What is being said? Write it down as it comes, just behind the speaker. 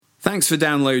Thanks for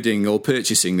downloading or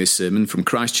purchasing this sermon from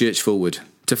Christ Church Fulwood.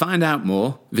 To find out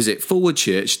more, visit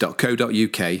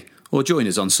fulwoodchurch.co.uk or join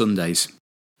us on Sundays.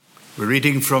 We're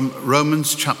reading from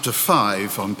Romans chapter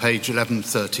 5 on page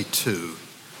 1132,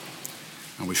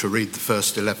 and we shall read the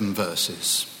first 11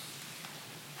 verses.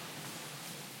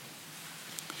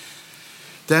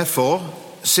 Therefore,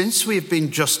 since we have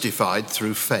been justified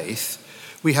through faith,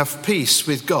 we have peace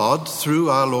with God through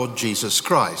our Lord Jesus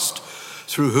Christ,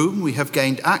 through whom we have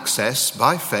gained access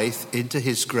by faith into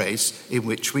his grace in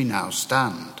which we now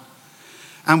stand.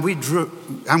 And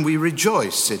we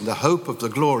rejoice in the hope of the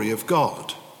glory of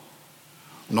God.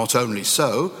 Not only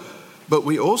so, but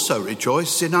we also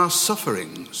rejoice in our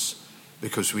sufferings,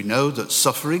 because we know that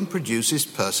suffering produces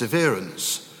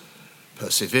perseverance.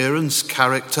 Perseverance,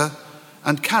 character,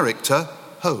 and character,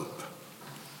 hope.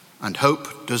 And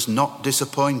hope does not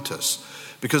disappoint us,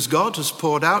 because God has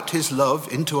poured out his love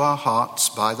into our hearts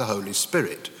by the Holy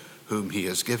Spirit, whom he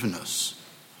has given us.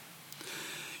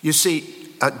 You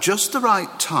see, at just the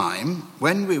right time,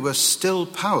 when we were still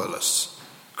powerless,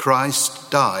 Christ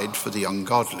died for the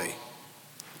ungodly.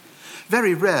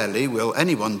 Very rarely will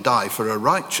anyone die for a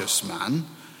righteous man,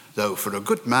 though for a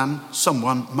good man,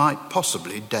 someone might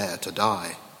possibly dare to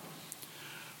die.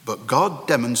 But God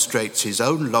demonstrates his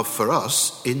own love for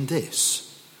us in this: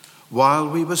 while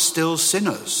we were still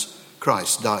sinners,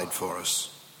 Christ died for us.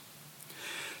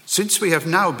 Since we have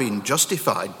now been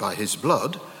justified by his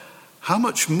blood, how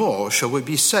much more shall we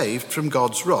be saved from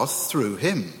God's wrath through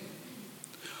him?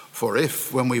 For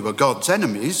if, when we were God's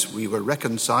enemies, we were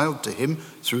reconciled to him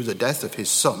through the death of his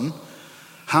Son,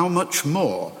 how much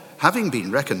more, having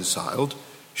been reconciled,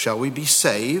 shall we be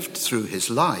saved through his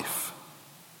life?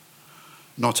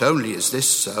 Not only is this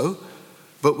so,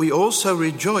 but we also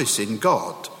rejoice in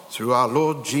God through our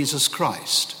Lord Jesus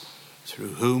Christ,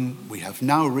 through whom we have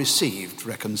now received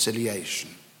reconciliation.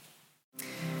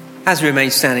 As we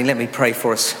remain standing, let me pray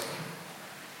for us.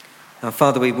 Our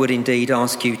Father, we would indeed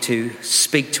ask you to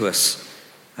speak to us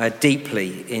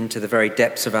deeply into the very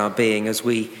depths of our being as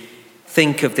we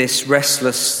think of this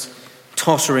restless,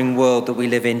 tottering world that we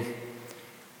live in.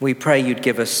 We pray you'd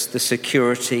give us the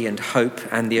security and hope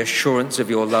and the assurance of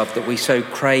your love that we so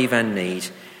crave and need.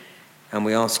 And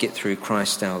we ask it through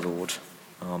Christ our Lord.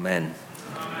 Amen.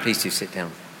 Please do sit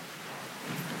down.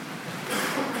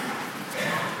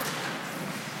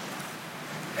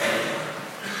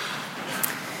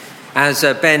 As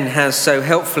Ben has so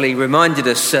helpfully reminded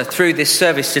us through this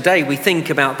service today, we think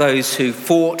about those who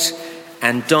fought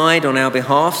and died on our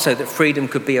behalf so that freedom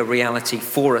could be a reality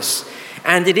for us.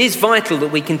 And it is vital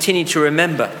that we continue to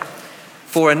remember,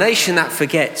 for a nation that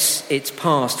forgets its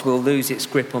past will lose its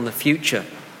grip on the future.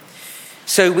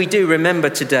 So we do remember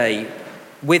today,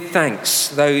 with thanks,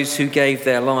 those who gave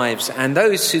their lives and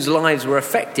those whose lives were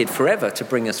affected forever to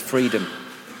bring us freedom.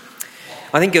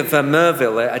 I think of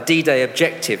Merville, a D-Day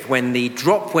objective. When the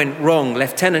drop went wrong,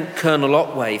 Lieutenant Colonel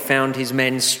Otway found his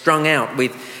men strung out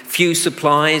with few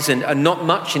supplies and not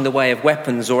much in the way of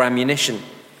weapons or ammunition.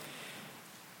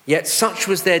 Yet such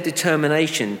was their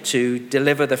determination to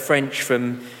deliver the French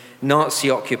from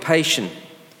Nazi occupation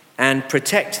and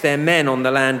protect their men on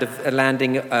the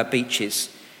landing beaches,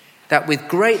 that with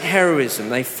great heroism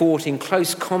they fought in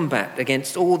close combat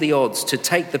against all the odds to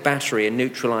take the battery and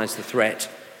neutralise the threat.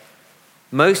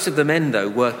 Most of the men, though,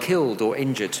 were killed or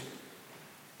injured.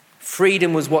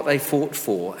 Freedom was what they fought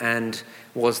for and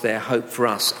was their hope for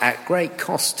us, at great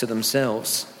cost to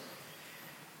themselves.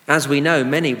 As we know,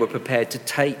 many were prepared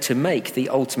to make the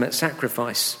ultimate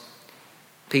sacrifice.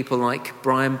 People like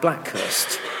Brian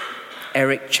Blackhurst,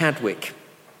 Eric Chadwick,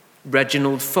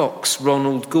 Reginald Fox,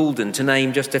 Ronald Goulden, to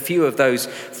name just a few of those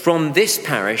from this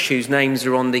parish whose names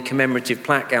are on the commemorative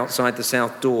plaque outside the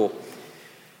south door.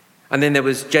 And then there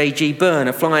was J.G. Byrne,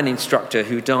 a flying instructor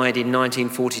who died in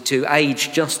 1942,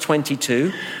 aged just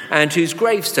 22, and whose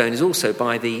gravestone is also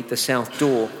by the south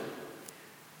door.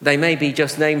 They may be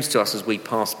just names to us as we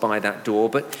pass by that door,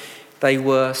 but they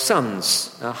were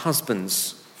sons,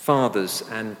 husbands, fathers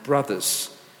and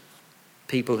brothers,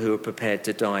 people who were prepared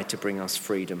to die to bring us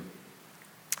freedom.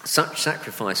 Such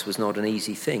sacrifice was not an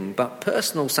easy thing, but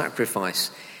personal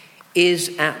sacrifice is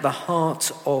at the heart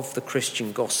of the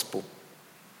Christian gospel.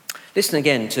 Listen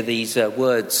again to these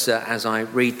words as I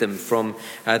read them from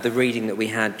the reading that we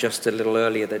had just a little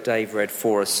earlier that Dave read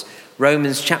for us.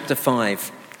 Romans chapter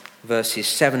 5, verses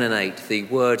 7 and 8, the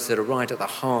words that are right at the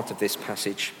heart of this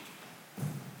passage.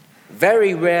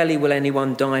 Very rarely will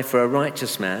anyone die for a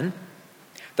righteous man,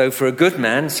 though for a good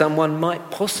man someone might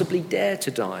possibly dare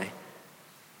to die.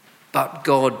 But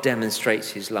God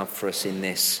demonstrates his love for us in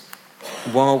this: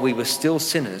 while we were still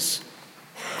sinners,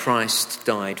 Christ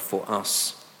died for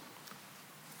us.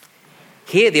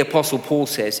 Here the Apostle Paul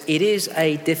says, it is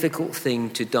a difficult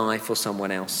thing to die for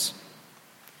someone else.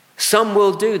 Some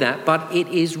will do that, but it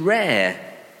is rare.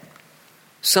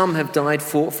 Some have died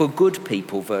for good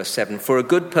people, verse 7. For a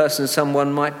good person,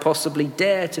 someone might possibly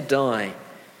dare to die.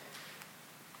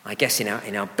 I guess in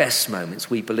our best moments,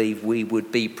 we believe we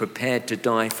would be prepared to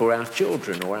die for our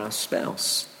children or our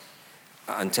spouse.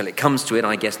 Until it comes to it,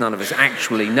 I guess none of us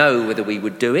actually know whether we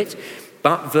would do it.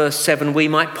 But verse 7, we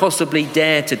might possibly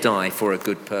dare to die for a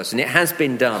good person. It has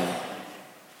been done.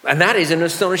 And that is an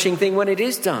astonishing thing when it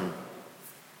is done.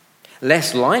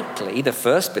 Less likely, the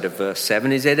first bit of verse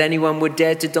 7, is that anyone would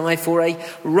dare to die for a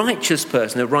righteous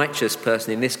person. A righteous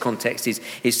person in this context is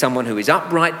someone who is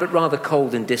upright but rather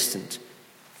cold and distant.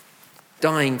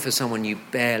 Dying for someone you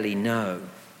barely know.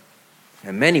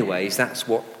 In many ways, that's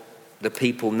what the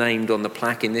people named on the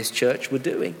plaque in this church were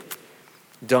doing.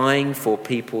 Dying for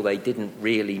people they didn't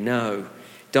really know.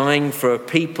 Dying for a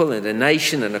people and a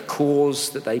nation and a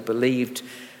cause that they believed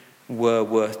were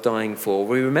worth dying for.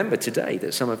 We remember today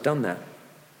that some have done that.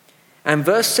 And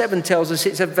verse 7 tells us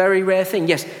it's a very rare thing.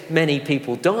 Yes, many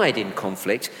people died in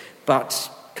conflict, but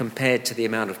compared to the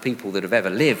amount of people that have ever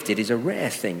lived, it is a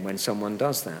rare thing when someone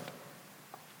does that.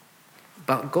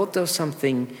 But God does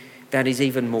something that is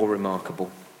even more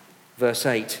remarkable. Verse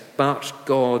 8, but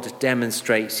God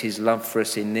demonstrates his love for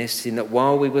us in this, in that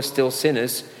while we were still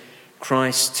sinners,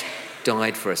 Christ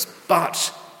died for us.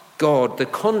 But God, the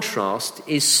contrast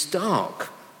is stark.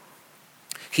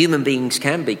 Human beings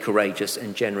can be courageous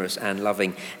and generous and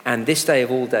loving, and this day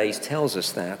of all days tells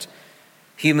us that.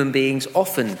 Human beings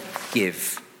often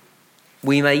give.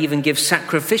 We may even give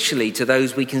sacrificially to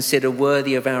those we consider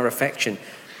worthy of our affection.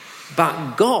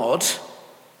 But God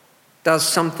does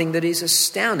something that is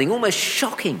astounding, almost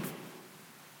shocking.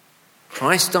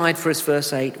 Christ died for us,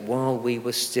 verse 8, while we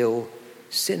were still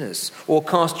sinners. Or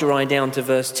cast your eye down to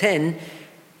verse 10,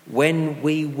 when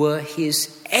we were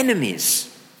his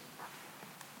enemies.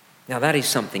 Now that is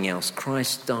something else.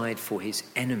 Christ died for his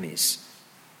enemies.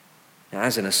 Now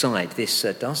as an aside, this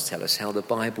does tell us how the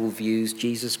Bible views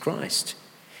Jesus Christ.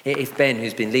 If Ben,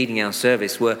 who's been leading our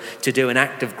service, were to do an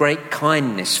act of great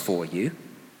kindness for you,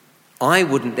 I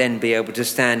wouldn't then be able to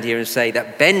stand here and say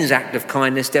that Ben's act of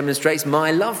kindness demonstrates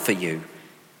my love for you.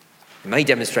 It may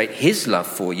demonstrate his love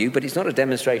for you, but it's not a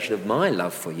demonstration of my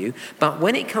love for you. But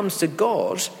when it comes to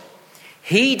God,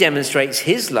 he demonstrates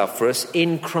his love for us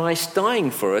in Christ dying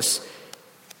for us.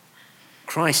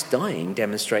 Christ dying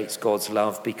demonstrates God's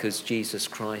love because Jesus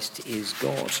Christ is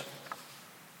God.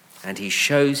 And he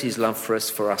shows his love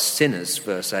for us sinners,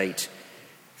 verse 8,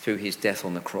 through his death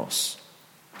on the cross.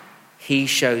 He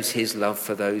shows his love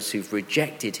for those who've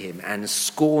rejected him and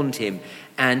scorned him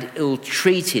and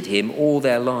ill-treated him all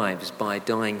their lives by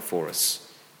dying for us.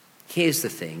 Here's the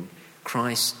thing,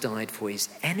 Christ died for his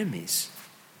enemies.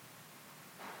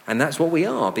 And that's what we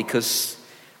are. Because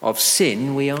of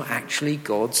sin, we are actually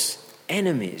God's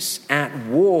enemies, at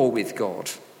war with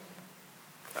God.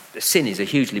 Sin is a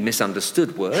hugely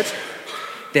misunderstood word.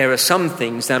 There are some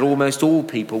things that almost all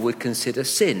people would consider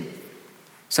sin.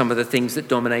 Some of the things that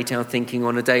dominate our thinking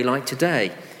on a day like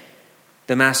today.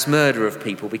 The mass murder of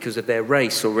people because of their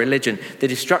race or religion, the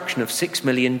destruction of 6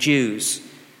 million Jews,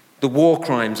 the war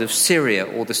crimes of Syria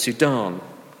or the Sudan,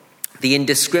 the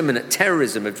indiscriminate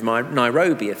terrorism of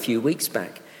Nairobi a few weeks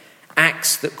back,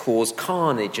 acts that cause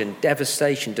carnage and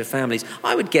devastation to families.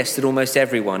 I would guess that almost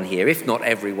everyone here, if not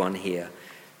everyone here,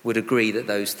 would agree that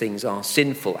those things are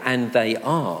sinful, and they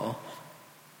are,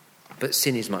 but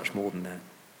sin is much more than that.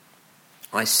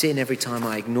 I sin every time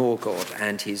I ignore God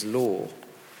and his law.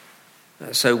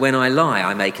 So when I lie,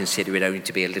 I may consider it only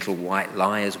to be a little white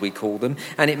lie, as we call them,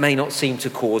 and it may not seem to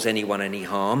cause anyone any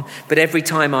harm, but every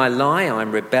time I lie,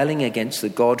 I'm rebelling against the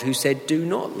God who said, do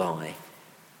not lie.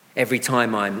 Every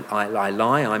time I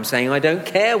lie, I'm saying, I don't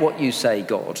care what you say,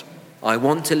 God. I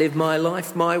want to live my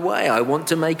life my way. I want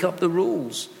to make up the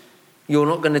rules. You're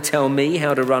not going to tell me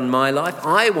how to run my life.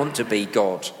 I want to be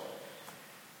God.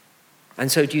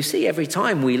 And so do you see, every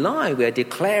time we lie, we're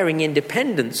declaring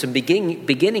independence and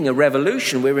beginning a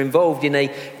revolution. We're involved in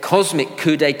a cosmic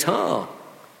coup d'etat,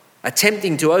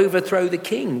 attempting to overthrow the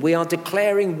king. We are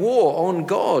declaring war on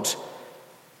God,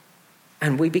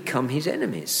 and we become his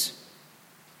enemies.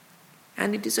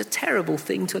 And it is a terrible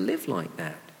thing to live like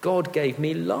that. God gave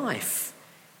me life.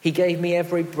 He gave me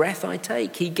every breath I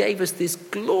take. He gave us this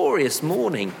glorious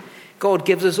morning. God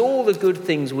gives us all the good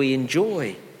things we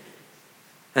enjoy.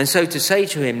 And so to say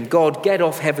to him, God, get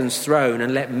off heaven's throne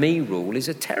and let me rule, is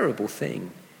a terrible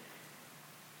thing.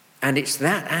 And it's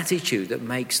that attitude that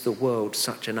makes the world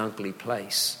such an ugly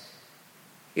place.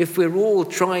 If we're all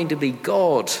trying to be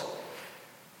God,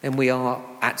 then we are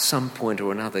at some point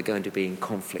or another going to be in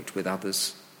conflict with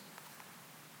others.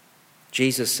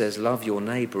 Jesus says, love your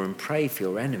neighbour and pray for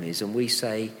your enemies. And we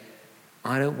say,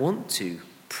 I don't want to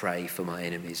pray for my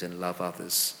enemies and love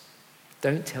others.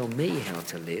 Don't tell me how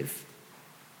to live.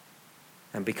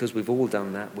 And because we've all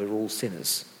done that, we're all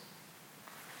sinners.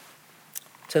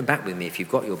 Turn back with me, if you've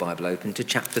got your Bible open, to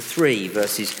chapter 3,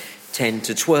 verses 10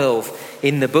 to 12.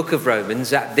 In the book of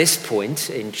Romans, at this point,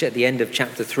 at the end of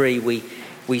chapter 3,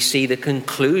 we see the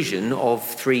conclusion of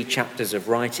 3 chapters of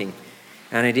writing.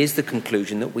 And it is the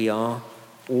conclusion that we are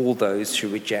all those who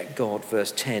reject God.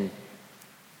 Verse 10.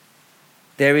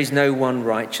 There is no one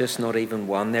righteous, not even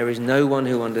one. There is no one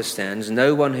who understands,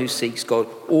 no one who seeks God.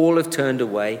 All have turned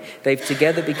away. They've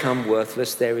together become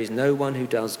worthless. There is no one who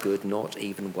does good, not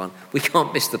even one. We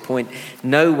can't miss the point.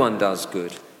 No one does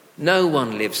good. No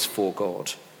one lives for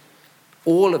God.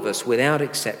 All of us, without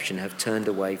exception, have turned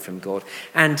away from God.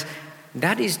 And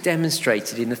that is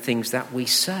demonstrated in the things that we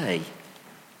say.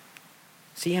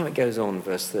 See how it goes on,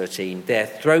 verse 13. Their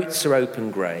throats are open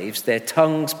graves, their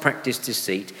tongues practice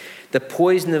deceit, the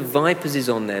poison of vipers is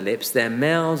on their lips, their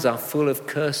mouths are full of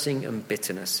cursing and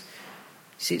bitterness.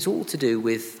 See, it's all to do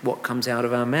with what comes out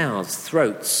of our mouths,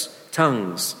 throats,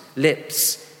 tongues,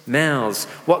 lips, mouths.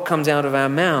 What comes out of our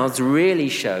mouths really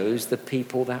shows the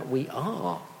people that we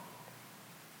are.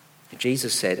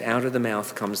 Jesus said, out of the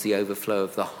mouth comes the overflow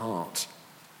of the heart.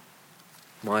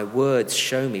 My words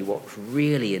show me what's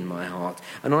really in my heart.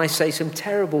 And I say some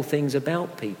terrible things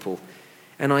about people.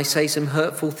 And I say some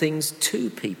hurtful things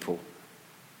to people.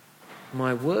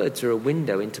 My words are a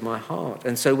window into my heart.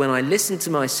 And so when I listen to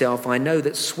myself, I know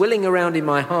that swilling around in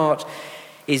my heart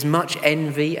is much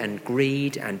envy and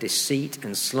greed and deceit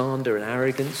and slander and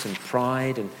arrogance and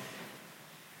pride. And,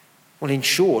 well, in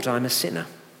short, I'm a sinner.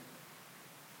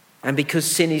 And because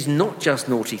sin is not just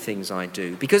naughty things I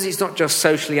do, because it's not just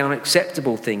socially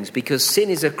unacceptable things, because sin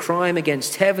is a crime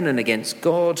against heaven and against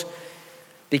God,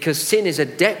 because sin is a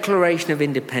declaration of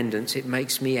independence, it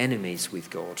makes me enemies with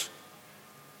God.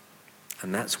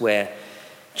 And that's where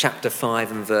chapter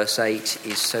 5 and verse 8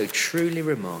 is so truly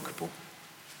remarkable.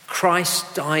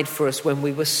 Christ died for us when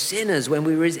we were sinners, when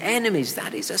we were his enemies.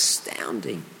 That is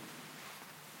astounding.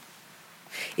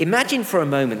 Imagine for a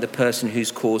moment the person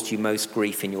who's caused you most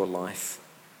grief in your life.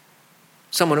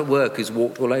 Someone at work who's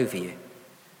walked all over you.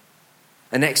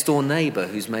 A next-door neighbour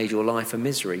who's made your life a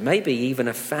misery. Maybe even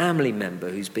a family member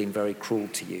who's been very cruel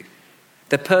to you.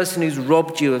 The person who's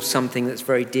robbed you of something that's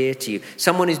very dear to you.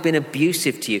 Someone who's been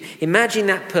abusive to you. Imagine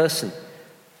that person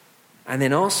and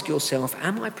then ask yourself,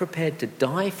 am I prepared to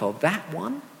die for that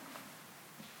one?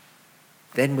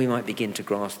 Then we might begin to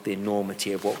grasp the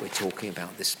enormity of what we're talking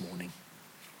about this morning.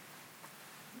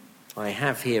 I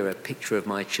have here a picture of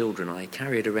my children. I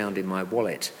carry it around in my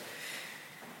wallet.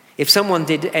 If someone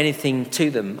did anything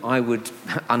to them, I would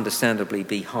understandably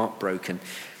be heartbroken.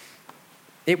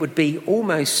 It would be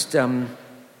almost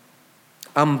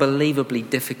unbelievably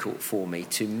difficult for me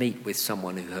to meet with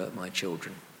someone who hurt my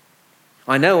children.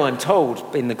 I know I'm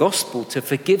told in the gospel to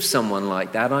forgive someone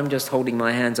like that. I'm just holding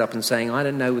my hands up and saying, I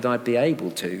don't know whether I'd be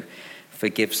able to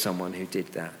forgive someone who did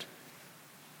that.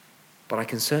 But I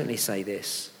can certainly say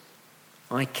this.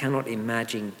 I cannot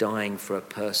imagine dying for a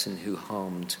person who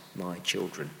harmed my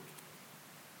children.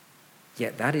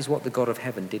 Yet that is what the God of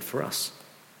heaven did for us.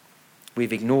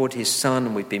 We've ignored his son,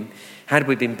 and had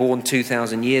we been born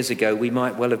 2,000 years ago, we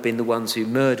might well have been the ones who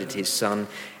murdered his son,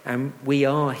 and we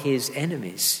are his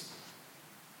enemies.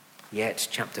 Yet,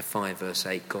 chapter 5, verse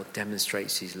 8, God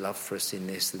demonstrates his love for us in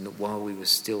this, and that while we were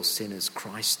still sinners,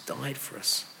 Christ died for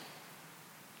us.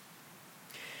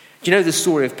 Do you know the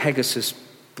story of Pegasus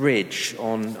Bridge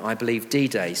on, I believe,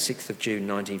 D-Day, 6th of June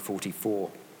 1944?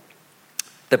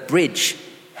 The bridge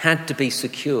had to be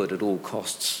secured at all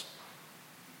costs.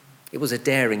 It was a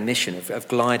daring mission of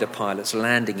glider pilots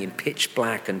landing in pitch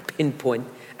black and pinpoint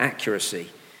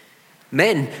accuracy.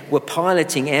 Men were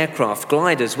piloting aircraft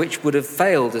gliders which would have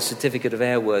failed a certificate of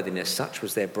airworthiness. Such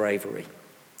was their bravery.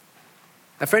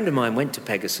 A friend of mine went to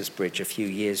Pegasus Bridge a few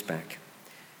years back.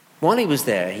 While he was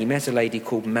there, he met a lady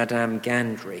called Madame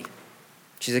Gandry.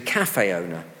 She's a cafe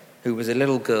owner who was a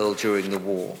little girl during the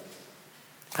war.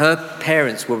 Her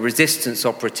parents were resistance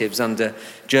operatives under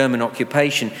German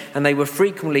occupation, and they were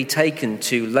frequently taken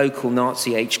to local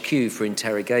Nazi HQ for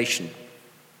interrogation.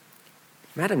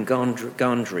 Madame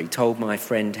Gandry told my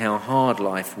friend how hard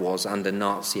life was under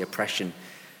Nazi oppression,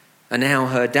 and how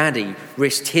her daddy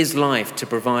risked his life to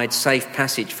provide safe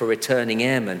passage for returning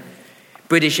airmen.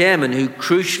 British airmen who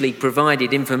crucially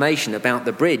provided information about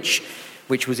the bridge,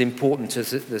 which was important to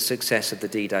the success of the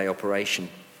D-Day operation.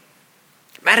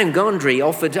 Madame Gondry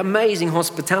offered amazing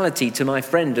hospitality to my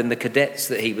friend and the cadets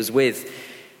that he was with.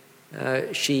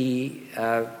 She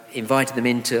invited them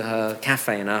into her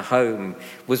cafe in her home,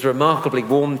 was remarkably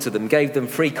warm to them, gave them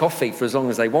free coffee for as long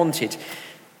as they wanted.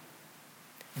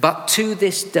 But to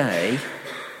this day,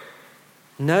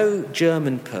 no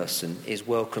German person is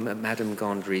welcome at Madame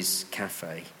Gondry's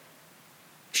cafe.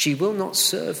 She will not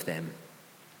serve them.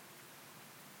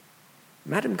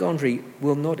 Madame Gondry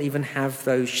will not even have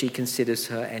those she considers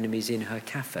her enemies in her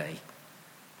cafe.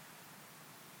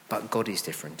 But God is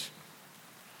different.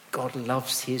 God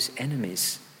loves his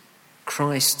enemies.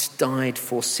 Christ died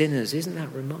for sinners. Isn't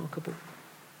that remarkable?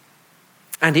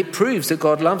 And it proves that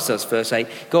God loves us, verse 8.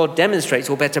 God demonstrates,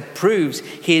 or better proves,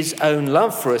 his own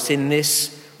love for us in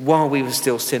this: while we were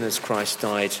still sinners, Christ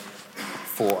died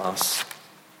for us.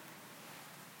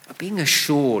 Being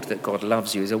assured that God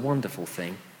loves you is a wonderful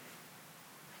thing.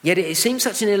 Yet it seems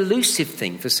such an elusive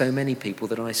thing for so many people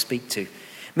that I speak to.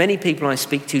 Many people I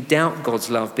speak to doubt God's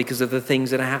love because of the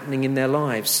things that are happening in their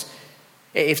lives.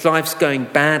 If life's going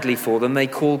badly for them, they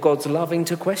call God's love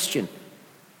into question.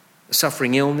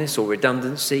 Suffering illness or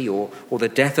redundancy or the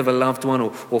death of a loved one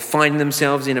or finding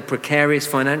themselves in a precarious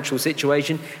financial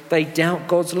situation, they doubt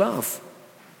God's love.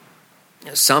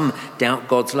 Some doubt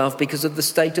God's love because of the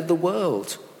state of the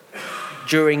world.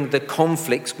 During the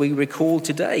conflicts we recall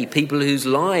today, people whose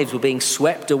lives were being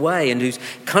swept away and whose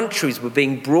countries were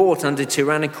being brought under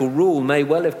tyrannical rule may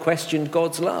well have questioned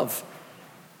God's love.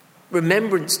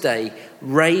 Remembrance Day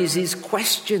raises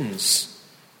questions.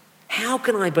 How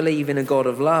can I believe in a God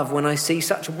of love when I see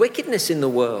such wickedness in the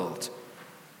world?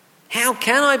 How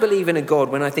can I believe in a God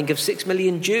when I think of 6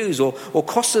 million Jews or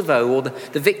Kosovo or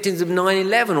the victims of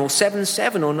 9/11 or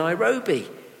 7/7 or Nairobi?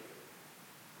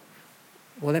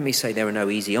 Well, let me say there are no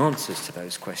easy answers to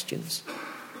those questions.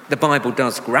 The Bible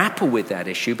does grapple with that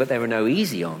issue, but there are no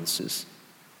easy answers.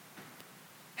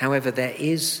 However, there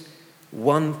is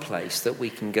one place that we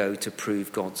can go to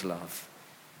prove God's love: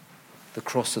 the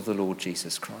cross of the Lord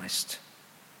Jesus Christ.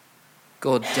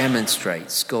 God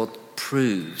demonstrates, God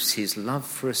proves his love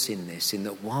for us in this, in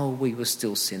that while we were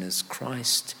still sinners,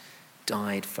 Christ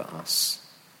died for us.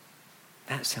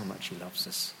 That's how much he loves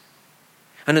us.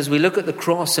 And as we look at the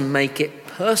cross and make it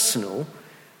personal,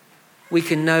 we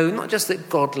can know not just that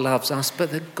God loves us,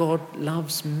 but that God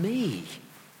loves me.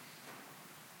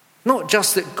 Not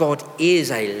just that God is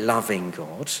a loving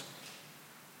God,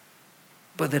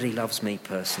 but that he loves me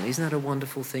personally. Isn't that a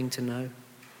wonderful thing to know?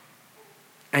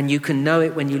 And you can know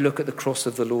it when you look at the cross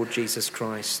of the Lord Jesus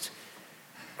Christ.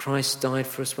 Christ died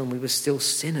for us when we were still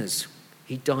sinners.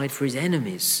 He died for his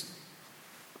enemies.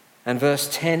 And verse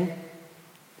 10,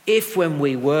 if when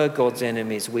we were God's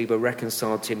enemies, we were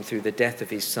reconciled to him through the death of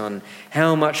his Son,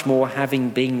 how much more, having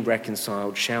been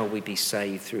reconciled, shall we be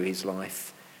saved through his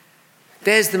life?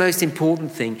 There's the most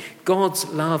important thing. God's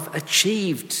love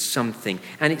achieved something.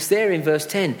 And it's there in verse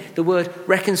 10, the word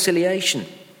reconciliation.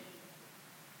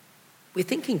 We're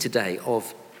thinking today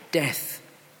of death,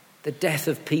 the death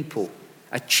of people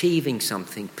achieving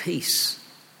something, peace.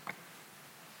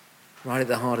 Right at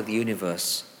the heart of the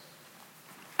universe.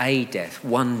 A death,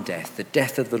 one death, the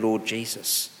death of the Lord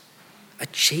Jesus,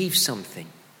 achieved something.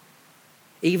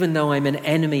 Even though I'm an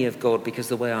enemy of God because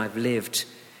of the way I've lived,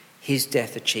 his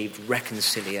death achieved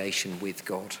reconciliation with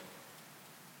God.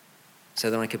 So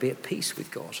that I could be at peace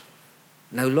with God,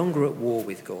 no longer at war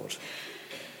with God.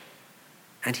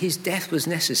 And his death was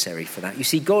necessary for that. You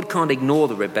see, God can't ignore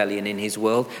the rebellion in his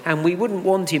world, and we wouldn't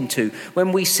want him to.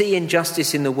 When we see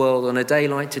injustice in the world on a day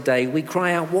like today, we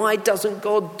cry out, why doesn't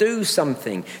God do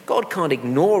something? God can't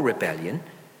ignore rebellion.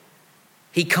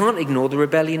 He can't ignore the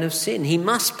rebellion of sin. He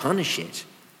must punish it.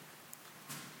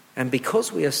 And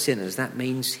because we are sinners, that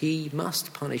means he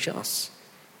must punish us.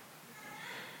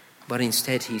 But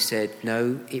instead he said,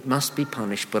 no, it must be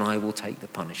punished, but I will take the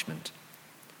punishment.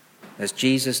 As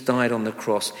Jesus died on the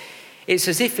cross, it's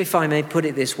as if I may put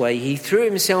it this way, he threw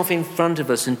himself in front of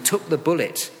us and took the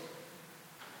bullet.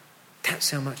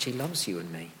 That's how much he loves you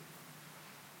and me.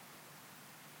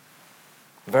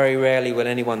 Very rarely will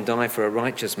anyone die for a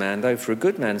righteous man, though for a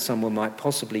good man someone might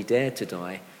possibly dare to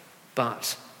die.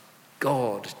 But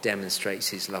God demonstrates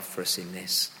his love for us in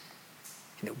this,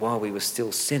 in that while we were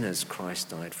still sinners, Christ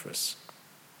died for us.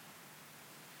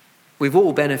 We've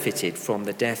all benefited from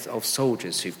the death of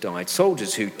soldiers who've died,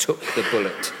 soldiers who took the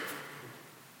bullet.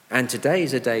 And today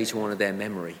is a day to honour their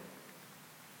memory.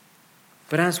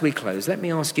 But as we close, let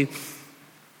me ask you,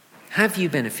 have you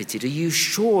benefited? Are you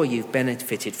sure you've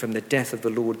benefited from the death of the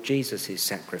Lord Jesus, his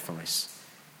sacrifice?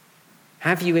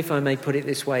 Have you, if I may put it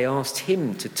this way, asked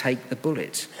him to take the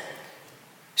bullet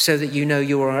so that you know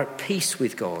you are at peace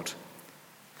with God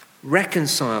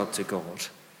reconciled to God,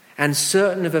 and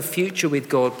certain of a future with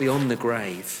God beyond the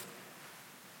grave.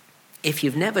 If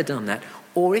you've never done that,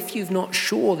 or if you're not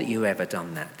sure that you've ever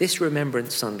done that, this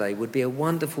Remembrance Sunday would be a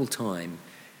wonderful time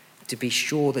to be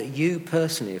sure that you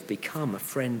personally have become a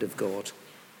friend of God,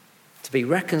 to be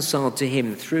reconciled to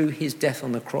him through his death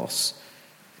on the cross,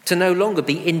 to no longer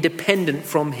be independent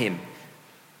from him,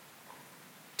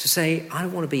 to say, I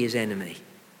don't want to be his enemy.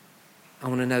 I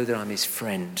want to know that I'm his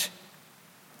friend,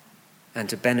 and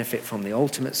to benefit from the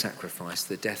ultimate sacrifice,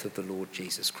 the death of the Lord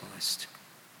Jesus Christ.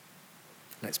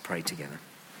 Let's pray together.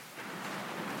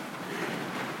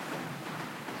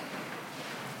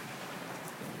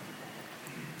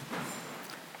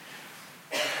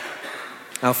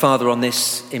 Our Father, on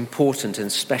this important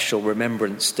and special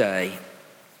Remembrance Day,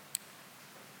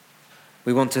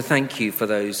 we want to thank you for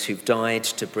those who've died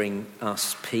to bring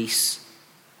us peace,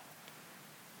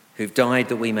 who've died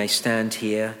that we may stand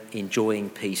here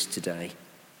enjoying peace today.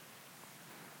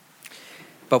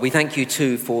 But we thank you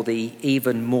too for the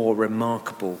even more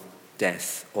remarkable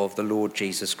death of the Lord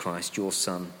Jesus Christ, your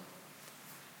Son,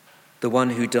 the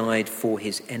one who died for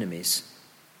his enemies,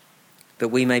 that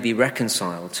we may be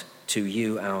reconciled to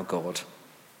you, our God.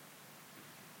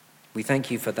 We thank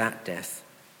you for that death.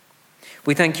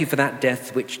 We thank you for that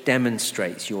death which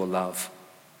demonstrates your love,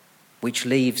 which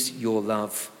leaves your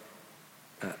love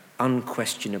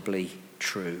unquestionably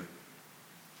true.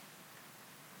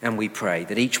 And we pray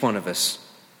that each one of us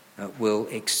will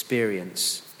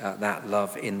experience that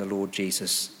love in the Lord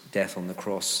Jesus' death on the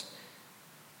cross,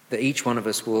 that each one of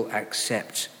us will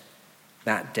accept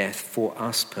that death for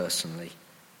us personally,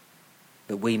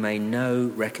 that we may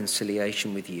know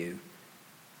reconciliation with you,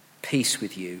 peace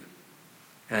with you,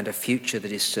 and a future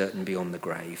that is certain beyond the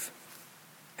grave.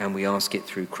 And we ask it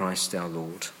through Christ our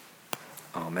Lord.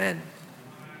 Amen.